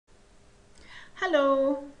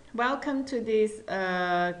Hello, welcome to this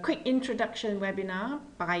quick introduction webinar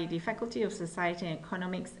by the Faculty of Society and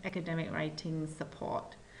Economics Academic Writing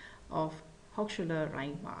Support of Hochschule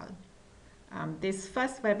Rhein-Waal. This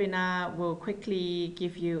first webinar will quickly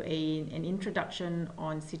give you an introduction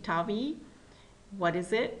on Citavi, what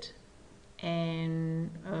is it, and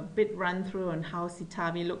a bit run through on how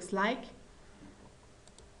Citavi looks like.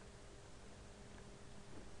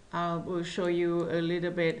 I will show you a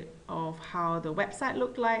little bit of how the website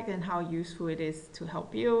looked like and how useful it is to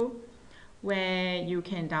help you, where you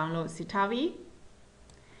can download Citavi.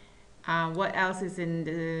 What else is in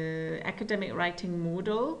the academic writing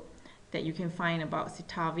Moodle that you can find about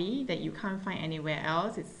Citavi that you can't find anywhere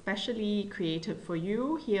else. It's specially created for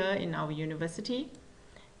you here in our university.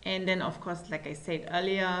 And then of course, like I said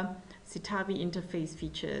earlier, Citavi interface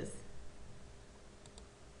features.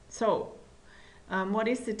 So, what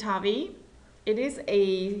is Citavi? It is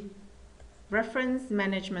a reference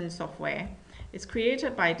management software. It's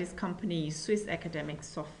created by this company, Swiss Academic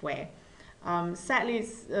Software. Sadly,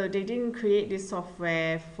 they didn't create this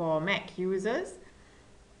software for Mac users.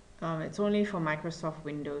 It's only for Microsoft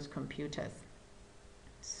Windows computers.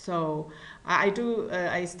 So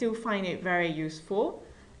I still find it very useful,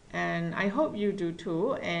 and I hope you do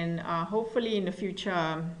too. And hopefully in the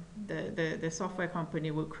future, the software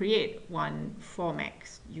company will create one for Mac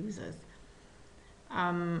users.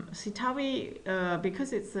 Citavi,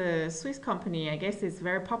 because it's a Swiss company, I guess it's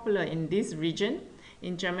very popular in this region,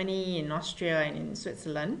 in Germany, in Austria, and in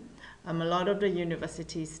Switzerland. A lot of the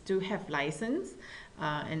universities do have license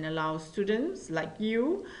and allow students like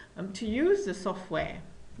you to use the software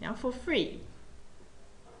for free.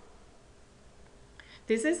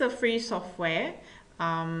 This is a free software.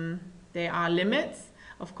 There are limits,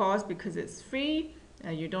 of course, because it's free.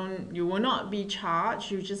 You will not be charged.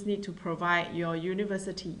 You just need to provide your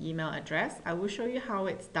university email address. I will show you how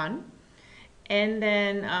it's done. And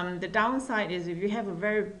then the downside is if you have a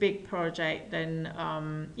very big project,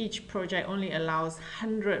 then each project only allows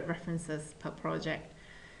 100 references per project.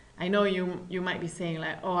 I know you might be saying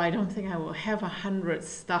like, oh, I don't think I will have 100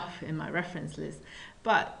 stuff in my reference list.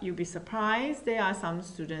 But you'll be surprised, there are some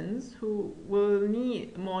students who will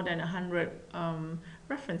need more than 100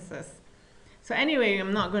 references. So anyway,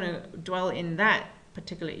 I'm not going to dwell in that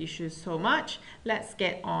particular issue so much. Let's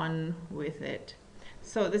get on with it.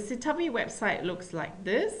 So the Citavi website looks like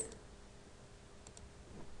this.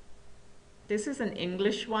 This is an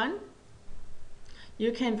English one.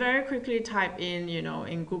 You can very quickly type in,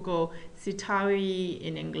 in Google Citavi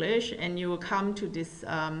in English, and you will come to this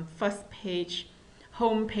first page,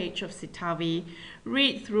 home page of Citavi.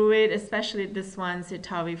 Read through it, especially this one,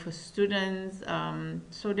 Citavi for Students,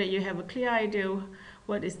 so that you have a clear idea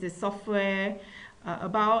what is this software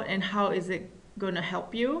about and how is it going to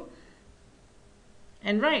help you.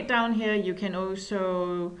 And right down here, you can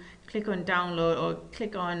also click on download or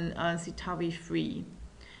click on Citavi free.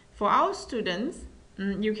 For our students,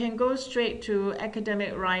 you can go straight to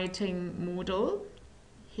academic writing Moodle.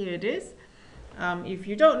 Here it is. If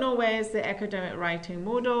you don't know where is the academic writing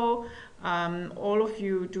Moodle, all of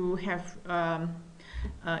you do have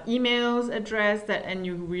emails address and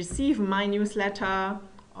you receive my newsletter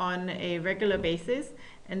on a regular basis.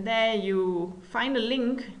 And there you find a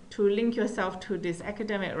link to link yourself to this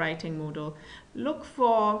academic writing Moodle. Look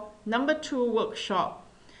for number 2 workshop.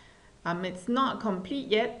 It's not complete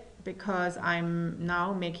yet because I'm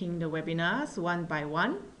now making the webinars one by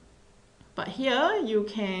one. But here you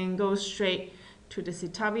can go straight to the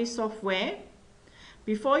Citavi software.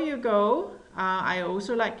 Before you go, I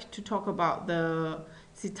also like to talk about the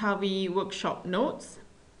Citavi workshop notes.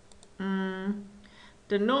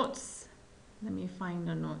 The notes, let me find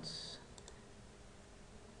the notes.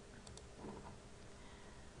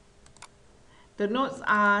 The notes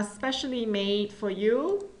are specially made for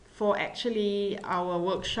you for actually our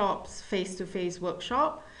workshops, face-to-face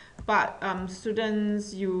workshop. But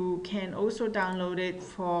students, you can also download it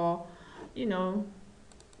for,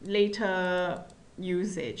 later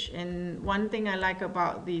usage. And one thing I like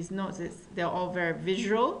about these notes is they're all very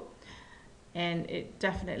visual, and it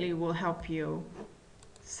definitely will help you.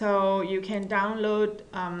 So you can download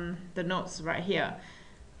the notes right here.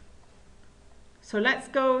 So let's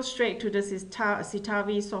go straight to the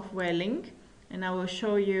Citavi software link, and I will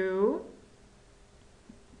show you.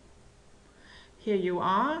 Here you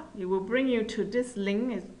are. It will bring you to this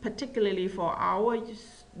link, particularly for our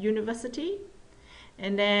university.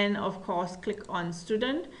 And then, of course, click on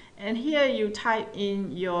student. And here you type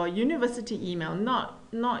in your university email,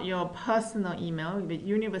 not your personal email, but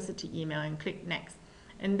university email, and click next.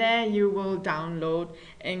 And there you will download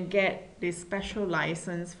and get this special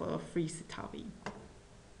license for a free Citavi.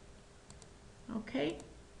 Okay,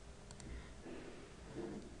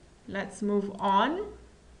 let's move on.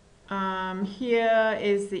 Here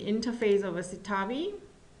is the interface of a Citavi.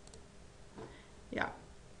 Yeah.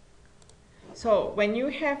 So when you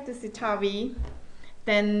have the Citavi,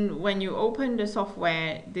 then when you open the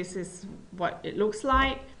software, this is what it looks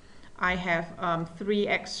like. I have 3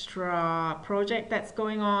 extra projects that's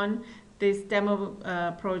going on. This demo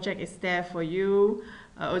project is there for you.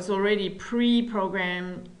 It's already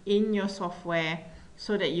pre-programmed in your software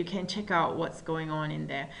so that you can check out what's going on in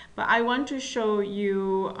there. But I want to show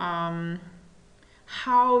you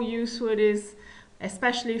how useful it is,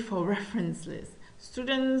 especially for reference lists.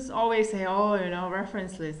 Students always say, oh, you know,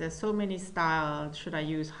 reference lists, there's so many styles. Should I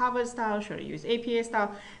use Harvard style? Should I use APA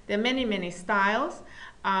style? There are many, many styles.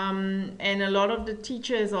 And a lot of the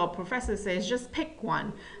teachers or professors say, just pick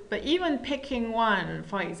one. But even picking one,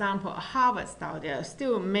 for example, a Harvard style, there are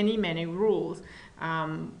still many, many rules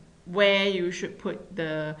where you should put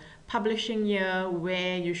the publishing year,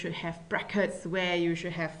 where you should have brackets, where you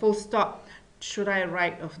should have full stop. Should I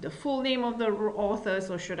write of the full name of the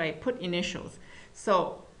authors or should I put initials?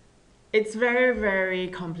 So it's very, very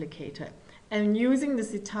complicated. And using the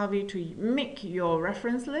Citavi to make your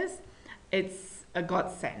reference list, it's a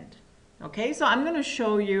godsend. Okay, so I'm going to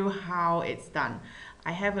show you how it's done.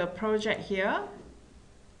 I have a project here.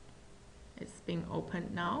 It's being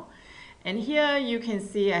opened now. And here you can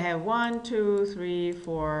see I have 1, 2, 3,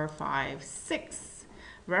 4, 5, 6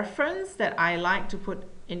 reference that I like to put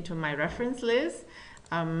into my reference list.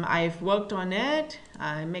 I've worked on it.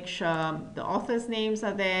 I make sure the authors' names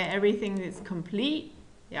are there. Everything is complete.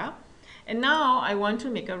 Yeah. And now I want to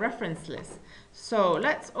make a reference list. So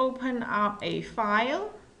let's open up a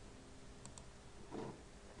file.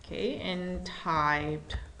 Okay, and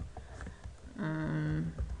type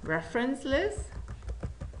reference list.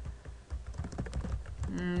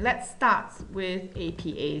 Let's start with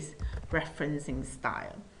APA's referencing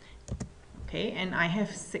style. Okay, and I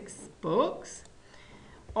have 6 books.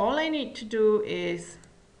 All I need to do is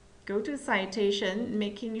go to citation,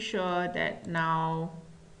 making sure that now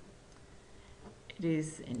it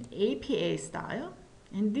is an APA style.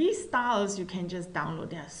 And these styles you can just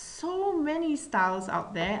download. There are so many styles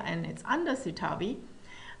out there and it's under Citavi.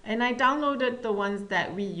 And I downloaded the ones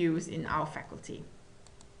that we use in our faculty.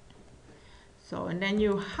 So, and then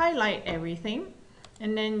you highlight everything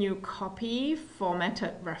and then you copy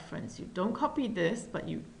formatted reference. You don't copy this, but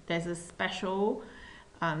there's a special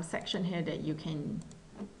section here that you can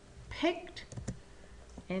pick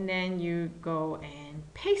and then you go and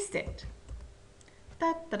paste it.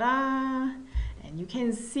 Da-da-da. And you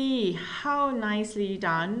can see how nicely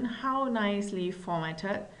done, how nicely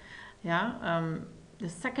formatted. Yeah, the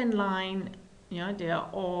second line, you know, they are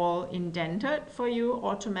all indented for you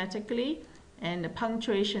automatically, and the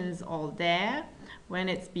punctuation is all there. When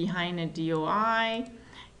it's behind a DOI,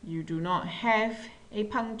 you do not have a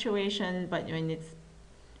punctuation, but when it's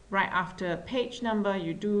right after a page number,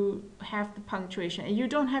 you do have the punctuation, and you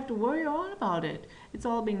don't have to worry all about it. It's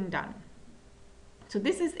all being done. So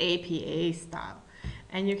this is APA style.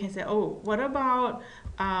 And you can say, oh, what about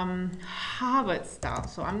Harvard style?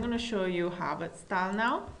 So I'm going to show you Harvard style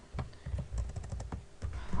now.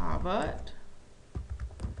 Harvard.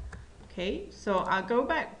 Okay, so I'll go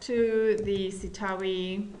back to the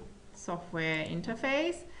Citavi software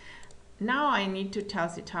interface. Now I need to tell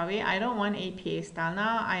Citavi, I don't want APA style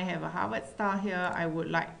now. I have a Harvard style here. I would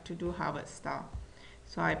like to do Harvard style.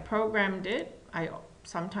 So I programmed it. I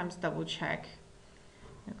sometimes double check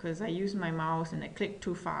because I use my mouse and I click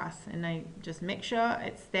too fast, and I just make sure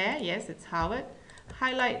it's there. Yes, it's Harvard.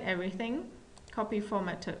 Highlight everything, copy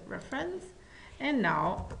formatted reference, and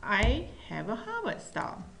now I have a Harvard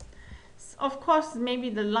style. Of course,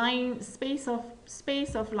 maybe the line space of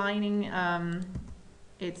lining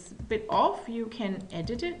it's a bit off. You can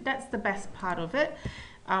edit it. That's the best part of it.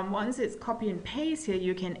 Once it's copy and paste here,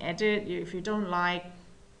 you can edit. If you don't like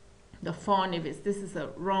the font, if this is a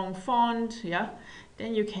wrong font, yeah,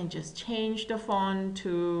 then you can just change the font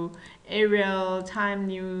to Arial, Times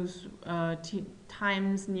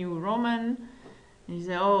New Roman. And you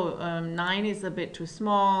say, oh, 9 is a bit too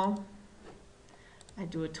small. I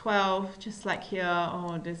do a 12, just like here.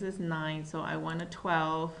 Oh, this is 9, so I want a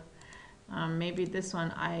 12. Maybe this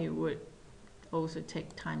one I would also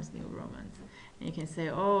take Times New Romans. And you can say,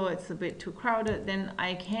 oh, it's a bit too crowded. Then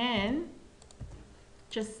I can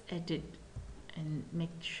just edit and make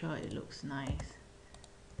sure it looks nice.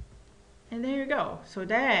 And there you go. So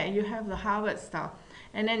there you have the Harvard style.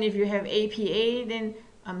 And then if you have APA, then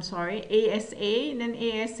I'm sorry, ASA, then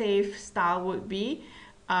ASA style would be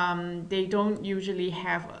they don't usually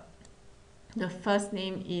have the first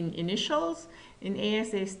name in initials. In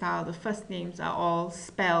ASA style, the first names are all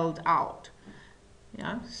spelled out.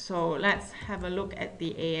 Yeah, so let's have a look at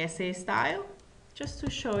the ASA style just to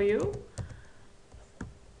show you.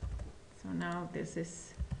 So now this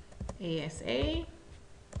is ASA.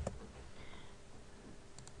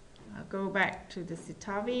 I'll go back to the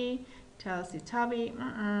Citavi, tell Citavi,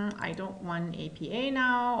 I don't want APA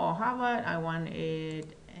now or Harvard, I want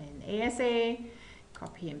it in ASA.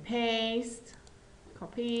 Copy and paste,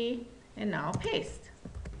 copy, and now paste.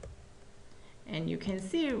 And you can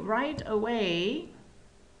see right away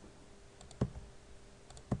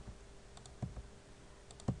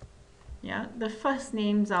the first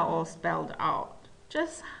names are all spelled out,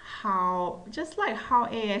 just like how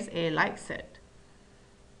ASA likes it.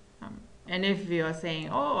 And if you're saying,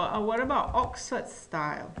 oh, what about Oxford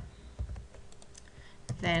style?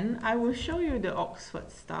 Then I will show you the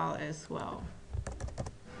Oxford style as well.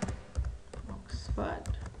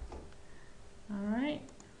 Oxford. All right,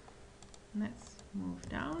 let's move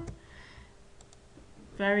down.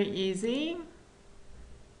 Very easy.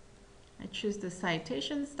 I choose the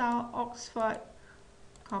citation style, Oxford,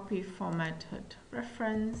 copy formatted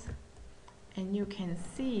reference, and you can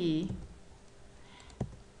see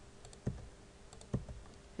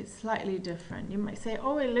it's slightly different. You might say,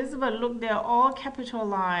 oh, Elizabeth, look, they're all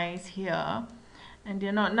capitalized here, and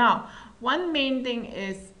they're not. Now, one main thing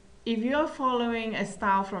is, if you're following a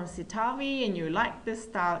style from Citavi and you like this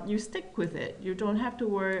style, you stick with it. You don't have to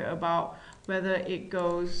worry about whether it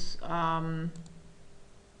goes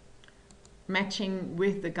matching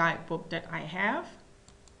with the guidebook that I have.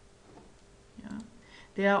 Yeah.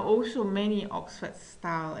 There are also many Oxford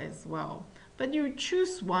style as well, but you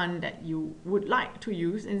choose one that you would like to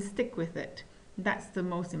use and stick with it. That's the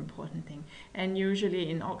most important thing. And usually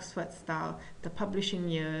in Oxford style, the publishing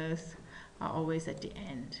years are always at the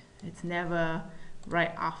end. It's never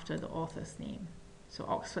right after the author's name. So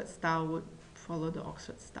Oxford style would follow the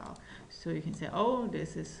Oxford style. So you can say, oh,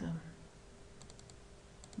 this is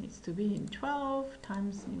needs to be in 12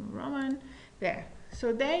 times New Roman. There.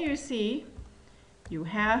 So there you see, you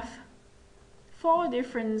have 4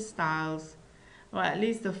 different styles, or at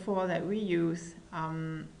least the 4 that we use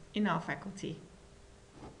in our faculty.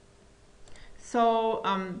 So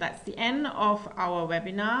that's the end of our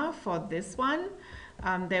webinar for this one.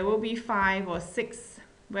 There will be 5 or 6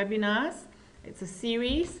 webinars. It's a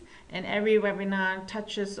series, and every webinar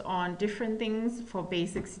touches on different things for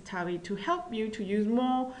basic Citavi to help you to use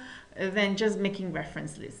more than just making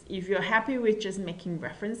reference lists. If you're happy with just making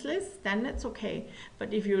reference lists, then that's okay.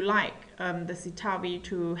 But if you like the Citavi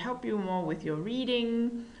to help you more with your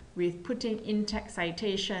reading, with putting in-text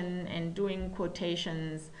citation and doing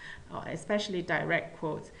quotations, especially direct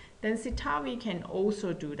quotes, then Citavi can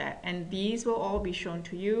also do that. And these will all be shown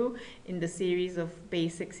to you in the series of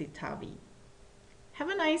basic Citavi. Have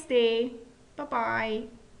a nice day. Bye-bye.